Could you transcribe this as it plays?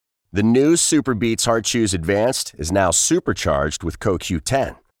The new Super Beats Heart Chews Advanced is now supercharged with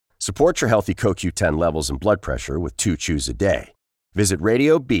CoQ10. Support your healthy CoQ10 levels and blood pressure with 2 chews a day. Visit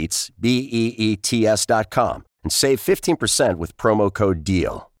RadioBeats, BEETS.com and save 15% with promo code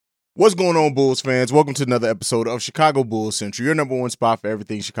DEAL. What's going on, Bulls fans? Welcome to another episode of Chicago Bulls Central, your number one spot for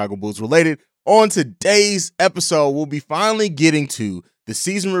everything Chicago Bulls related. On today's episode, we'll be finally getting to the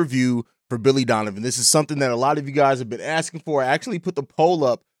season review for Billy Donovan. This is something that a lot of you guys have been asking for. I actually put the poll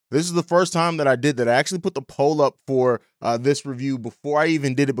up. This is the first time that I did that. I actually put the poll up for this review before I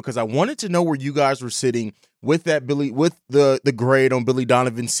even did it because I wanted to know where you guys were sitting with that the grade on Billy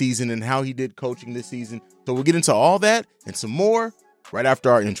Donovan's season and how he did coaching this season. So we'll get into all that and some more right after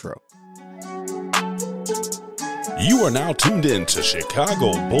our intro. You are now tuned in to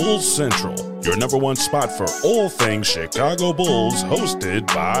Chicago Bulls Central, your number one spot for all things Chicago Bulls, hosted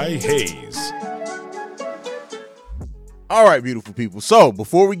by Hayes. All right, beautiful people. So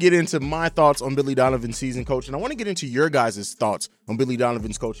before we get into my thoughts on Billy Donovan's season coaching, I want to get into your guys' thoughts on Billy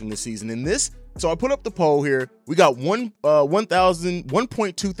Donovan's coaching this season. So I put up the poll here. We got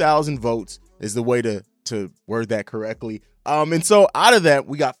 1.2 thousand votes is the way to word that correctly. And so out of that,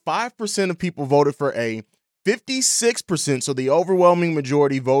 we got 5% of people voted for A, 56%, so the overwhelming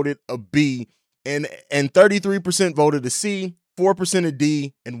majority voted a B, and 33% voted a C, 4% a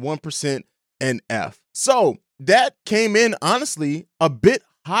D, and 1% an F. So that came in, honestly, a bit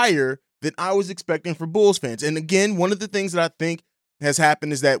higher than I was expecting for Bulls fans. And again, one of the things that I think has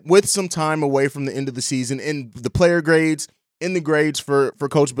happened is that with some time away from the end of the season in the player grades, in the grades for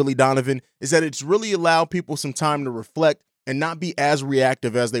Coach Billy Donovan, is that it's really allowed people some time to reflect and not be as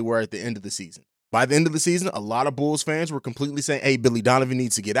reactive as they were at the end of the season. By the end of the season, a lot of Bulls fans were completely saying, hey, Billy Donovan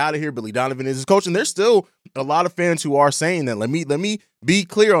needs to get out of here. Billy Donovan is his coach. And there's still a lot of fans who are saying that. Let me be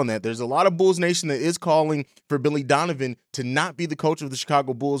clear on that. There's a lot of Bulls Nation that is calling for Billy Donovan to not be the coach of the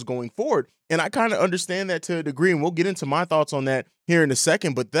Chicago Bulls going forward. And I kind of understand that to a degree, and we'll get into my thoughts on that here in a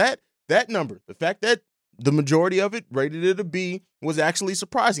second. But that number, the fact that the majority of it rated it a B, was actually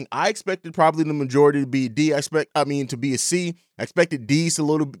surprising. I expected probably the majority to be a D. To be a C. I expected D's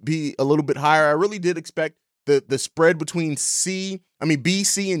to be a little bit higher. I really did expect the spread between B,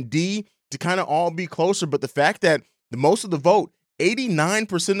 C, and D to kind of all be closer. But the fact that most of the vote,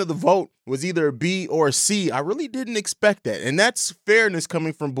 89% of the vote, was either a B or a C, I really didn't expect that. And that's fairness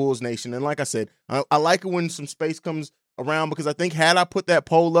coming from Bulls Nation. And like I said, I like it when some space comes around, because I think had I put that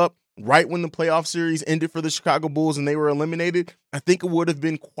poll up right when the playoff series ended for the Chicago Bulls and they were eliminated, I think it would have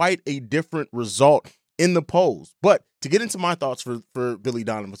been quite a different result in the polls. But to get into my thoughts for Billy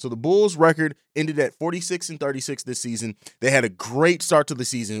Donovan, so the Bulls record ended at 46-36 this season. They had a great start to the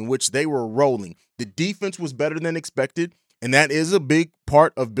season in which they were rolling. The defense was better than expected, and that is a big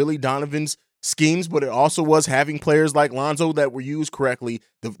part of Billy Donovan's schemes, but it also was having players like Lonzo that were used correctly.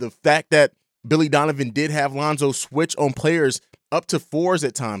 The fact that Billy Donovan did have Lonzo switch on players up to fours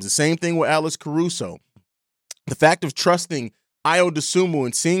at times. The same thing with Alex Caruso. The fact of trusting Ayo Dosunmu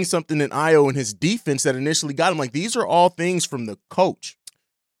and seeing something in Ayo and his defense that initially got him. Like, these are all things from the coach.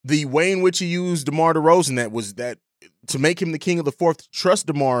 The way in which he used DeMar DeRozan that to make him the king of the fourth, trust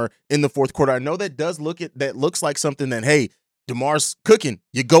DeMar in the fourth quarter. I know that looks like something that, hey, DeMar's cooking.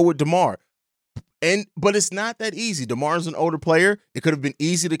 You go with DeMar. But it's not that easy. DeMar's an older player. It could have been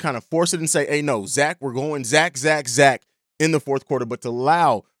easy to kind of force it and say, hey, no, Zach, we're going Zach in the fourth quarter. But to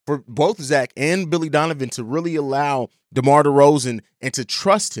allow for both Zach and Billy Donovan to really allow DeMar DeRozan and to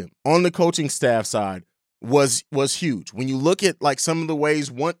trust him on the coaching staff side was huge. When you look at like some of the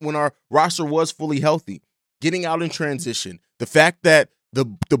ways when our roster was fully healthy, getting out in transition, the fact that the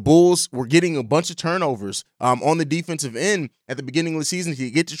Bulls were getting a bunch of turnovers on the defensive end at the beginning of the season to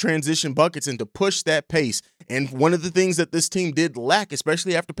get to transition buckets and to push that pace. And one of the things that this team did lack,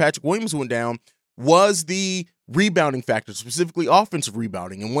 especially after Patrick Williams went down, was the rebounding factor, specifically offensive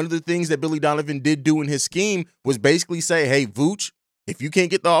rebounding. And one of the things that Billy Donovan did do in his scheme was basically say, hey, Vooch, if you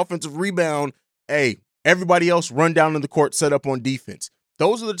can't get the offensive rebound, hey, everybody else run down in the court, set up on defense.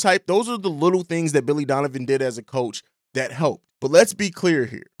 Those are the little things that Billy Donovan did as a coach that helped. But let's be clear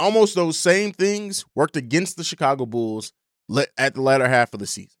here. Almost those same things worked against the Chicago Bulls at the latter half of the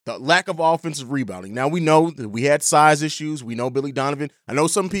season. The lack of offensive rebounding. Now, we know that we had size issues. We know Billy Donovan. I know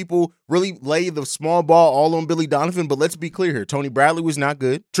some people really lay the small ball all on Billy Donovan, but let's be clear here. Tony Bradley was not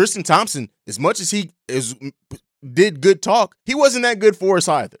good. Tristan Thompson, as much as he did good talk, he wasn't that good for us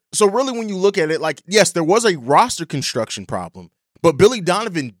either. So really, when you look at it, like, yes, there was a roster construction problem, but Billy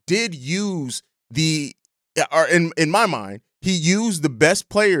Donovan did use in my mind, he used the best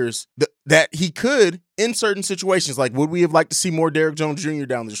players that he could in certain situations. Like, would we have liked to see more Derrick Jones Jr.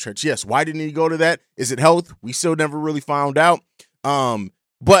 down the stretch? Yes. Why didn't he go to that? Is it health? We still never really found out.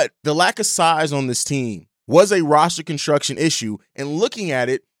 But the lack of size on this team was a roster construction issue. And looking at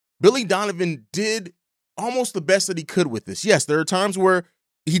it, Billy Donovan did almost the best that he could with this. Yes, there are times where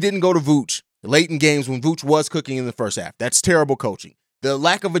he didn't go to Vooch late in games when Vooch was cooking in the first half. That's terrible coaching. The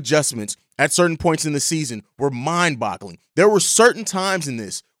lack of adjustments at certain points in the season were mind-boggling. There were certain times in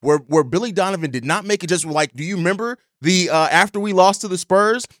this where Billy Donovan did not make adjustments. Like, do you remember the after we lost to the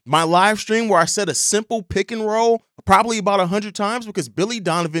Spurs, my live stream where I said a simple pick and roll probably about 100 times because Billy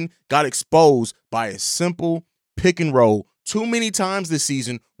Donovan got exposed by a simple pick and roll too many times this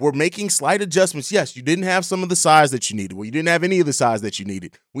season. We're making slight adjustments. Yes, you didn't have some of the size that you needed. Well, you didn't have any of the size that you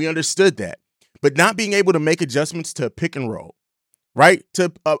needed. We understood that. But not being able to make adjustments to a pick and roll, right?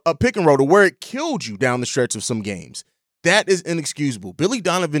 To a pick and roll to where it killed you down the stretch of some games. That is inexcusable. Billy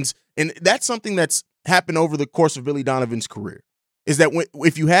Donovan's, and that's something that's happened over the course of Billy Donovan's career, is that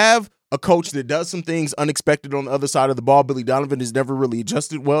if you have a coach that does some things unexpected on the other side of the ball, Billy Donovan has never really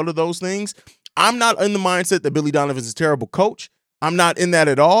adjusted well to those things. I'm not in the mindset that Billy Donovan's a terrible coach. I'm not in that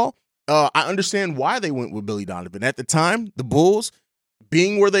at all. I understand why they went with Billy Donovan. At the time, the Bulls,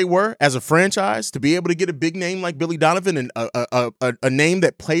 being where they were as a franchise, to be able to get a big name like Billy Donovan and a name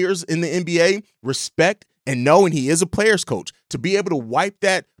that players in the NBA respect and know, and he is a player's coach, to be able to wipe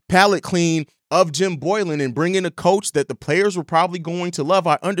that palate clean of Jim Boylen and bring in a coach that the players were probably going to love.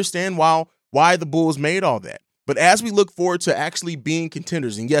 I understand why the Bulls made all that. But as we look forward to actually being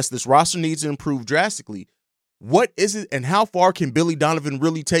contenders, and yes, this roster needs to improve drastically, what is it and how far can Billy Donovan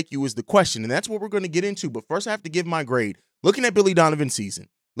really take you is the question. And that's what we're going to get into. But first, I have to give my grade. Looking at Billy Donovan's season,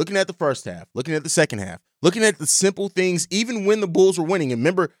 looking at the first half, looking at the second half, looking at the simple things, even when the Bulls were winning. And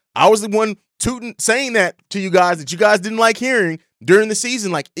remember, I was the one saying that to you guys that you guys didn't like hearing during the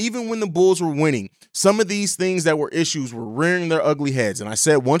season. Like, even when the Bulls were winning, some of these things that were issues were rearing their ugly heads. And I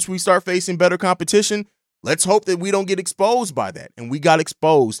said, once we start facing better competition, let's hope that we don't get exposed by that. And we got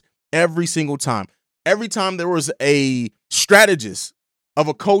exposed every single time. Every time there was a strategist of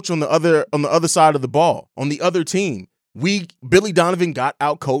a coach on the other side of the ball, on the other team, Billy Donovan got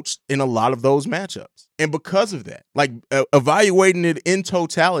outcoached in a lot of those matchups. And because of that, like evaluating it in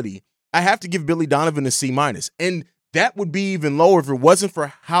totality, I have to give Billy Donovan a C-. And that would be even lower if it wasn't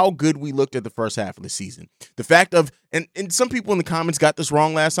for how good we looked at the first half of the season. The fact of, and some people in the comments got this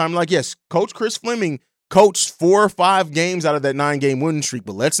wrong last time. Like, yes, Coach Chris Fleming coached 4 or 5 games out of that 9-game winning streak.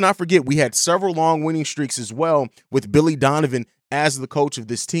 But let's not forget, we had several long winning streaks as well with Billy Donovan as the coach of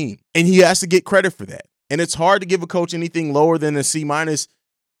this team. And he has to get credit for that. And it's hard to give a coach anything lower than a C-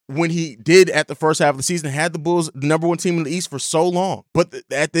 when he did at the first half of the season, had the Bulls the number 1 team in the East for so long. But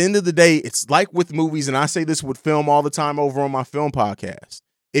at the end of the day, it's like with movies, and I say this with film all the time over on my film podcast.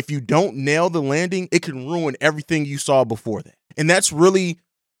 If you don't nail the landing, it can ruin everything you saw before that. And that's really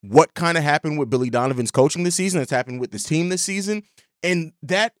what kind of happened with Billy Donovan's coaching this season. That's happened with this team this season. And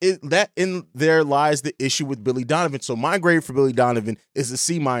that in there lies the issue with Billy Donovan. So my grade for Billy Donovan is a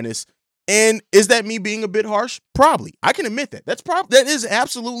C-. And is that me being a bit harsh? Probably. I can admit that. That is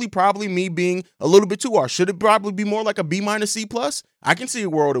absolutely probably me being a little bit too harsh. Should it probably be more like a B-, C+? I can see a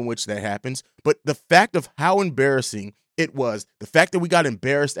world in which that happens. But the fact of how embarrassing it was, the fact that we got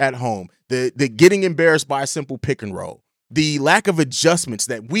embarrassed at home, the getting embarrassed by a simple pick and roll, the lack of adjustments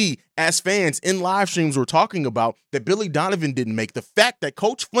that we as fans in live streams were talking about that Billy Donovan didn't make, the fact that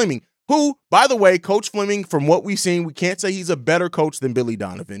Coach Fleming, who, by the way, Coach Fleming, from what we've seen, we can't say he's a better coach than Billy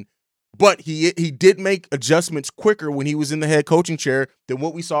Donovan. But he did make adjustments quicker when he was in the head coaching chair than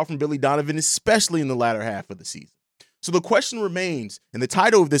what we saw from Billy Donovan, especially in the latter half of the season. So the question remains, and the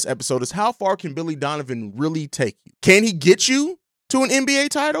title of this episode is, how far can Billy Donovan really take you? Can he get you to an NBA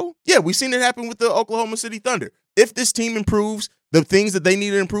title? Yeah, we've seen it happen with the Oklahoma City Thunder. If this team improves the things that they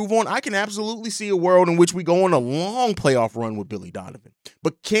need to improve on, I can absolutely see a world in which we go on a long playoff run with Billy Donovan.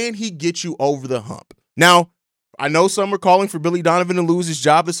 But can he get you over the hump? Now, I know some are calling for Billy Donovan to lose his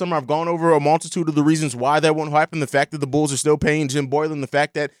job this summer. I've gone over a multitude of the reasons why that won't happen. The fact that the Bulls are still paying Jim Boylen, the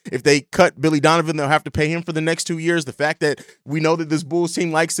fact that if they cut Billy Donovan, they'll have to pay him for the next 2 years. The fact that we know that this Bulls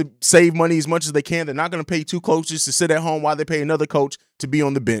team likes to save money as much as they can. They're not going to pay 2 coaches to sit at home while they pay another coach to be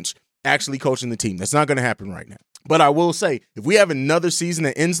on the bench actually coaching the team. That's not going to happen right now. But I will say, if we have another season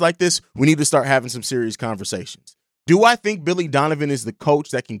that ends like this, we need to start having some serious conversations. Do I think Billy Donovan is the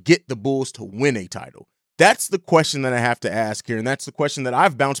coach that can get the Bulls to win a title? That's the question that I have to ask here, and that's the question that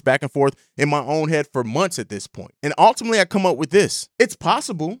I've bounced back and forth in my own head for months at this point. And ultimately, I come up with this. It's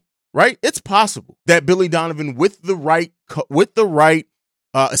possible, right? It's possible that Billy Donovan, with the right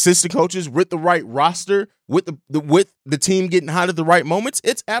assistant coaches, with the right roster, with the team getting hot at the right moments,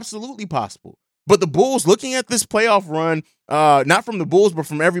 it's absolutely possible. But the Bulls, looking at this playoff run, not from the Bulls, but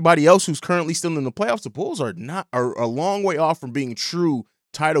from everybody else who's currently still in the playoffs, the Bulls are a long way off from being true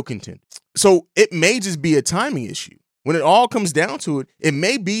title contenders. So it may just be a timing issue. When it all comes down to it, it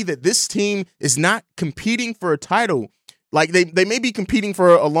may be that this team is not competing for a title. Like they may be competing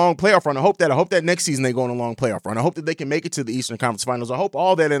for a long playoff run. I hope that next season they go on a long playoff run. I hope that they can make it to the Eastern Conference Finals. I hope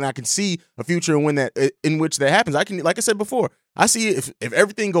all that, and I can see a future in which that happens. I can, like I said before, I see if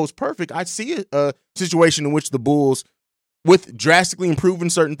everything goes perfect, I see a situation in which the Bulls, with drastically improving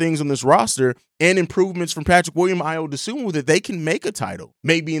certain things on this roster and improvements from Patrick Williams, Ayo Dosunmu, that they can make a title,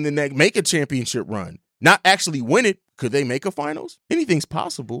 maybe in the next, make a championship run, not actually win it. Could they make a finals? Anything's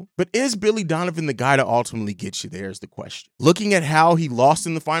possible. But is Billy Donovan the guy to ultimately get you there is the question. Looking at how he lost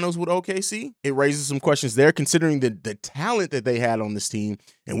in the finals with OKC, it raises some questions there, considering the talent that they had on this team.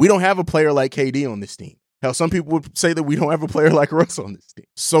 And we don't have a player like KD on this team. Hell, some people would say that we don't have a player like Russ on this team.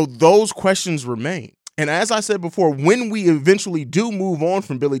 So those questions remain. And as I said before, when we eventually do move on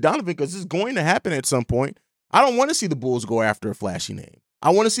from Billy Donovan, because it's going to happen at some point, I don't want to see the Bulls go after a flashy name.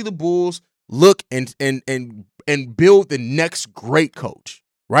 I want to see the Bulls look and build the next great coach,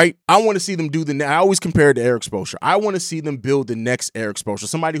 right? I want to see them do I always compare it to Eric Spoelstra. I want to see them build the next Eric Spoelstra,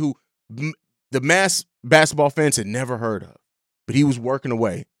 somebody who the mass basketball fans had never heard of, but he was working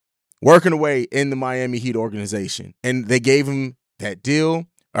away in the Miami Heat organization. And they gave him that deal.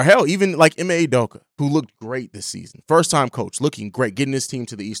 Or hell, even like Ime Udoka, who looked great this season. First-time coach, looking great, getting his team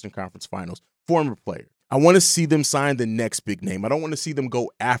to the Eastern Conference Finals. Former player. I want to see them sign the next big name. I don't want to see them go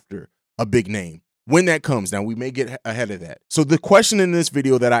after a big name. When that comes, now we may get ahead of that. So the question in this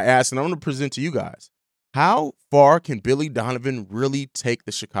video that I asked, and I'm going to present to you guys, how far can Billy Donovan really take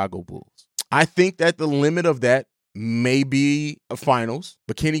the Chicago Bulls? I think that the limit of that may be a finals,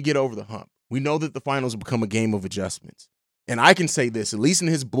 but can he get over the hump? We know that the finals will become a game of adjustments. And I can say this, at least in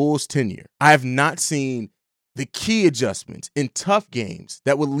his Bulls tenure, I have not seen the key adjustments in tough games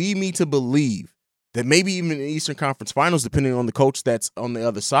that would lead me to believe that maybe even in the Eastern Conference Finals, depending on the coach that's on the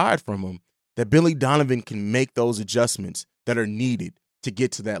other side from him, that Billy Donovan can make those adjustments that are needed to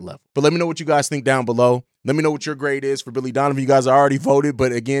get to that level. But let me know what you guys think down below. Let me know what your grade is for Billy Donovan. You guys already voted,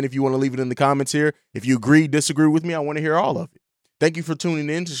 but again, if you want to leave it in the comments here, if you agree, disagree with me, I want to hear all of it. Thank you for tuning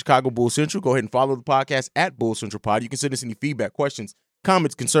in to Chicago Bulls Central. Go ahead and follow the podcast at Bulls Central Pod. You can send us any feedback, questions,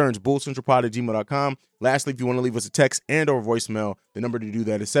 comments, concerns, bullscentralpod@gmail.com. Lastly, if you want to leave us a text and or voicemail, the number to do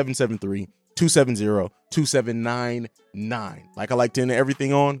that is 773-270-2799. Like I like to end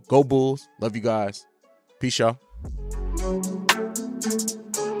everything on, go Bulls. Love you guys. Peace, y'all.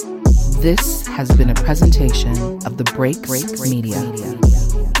 This has been a presentation of the Break Media.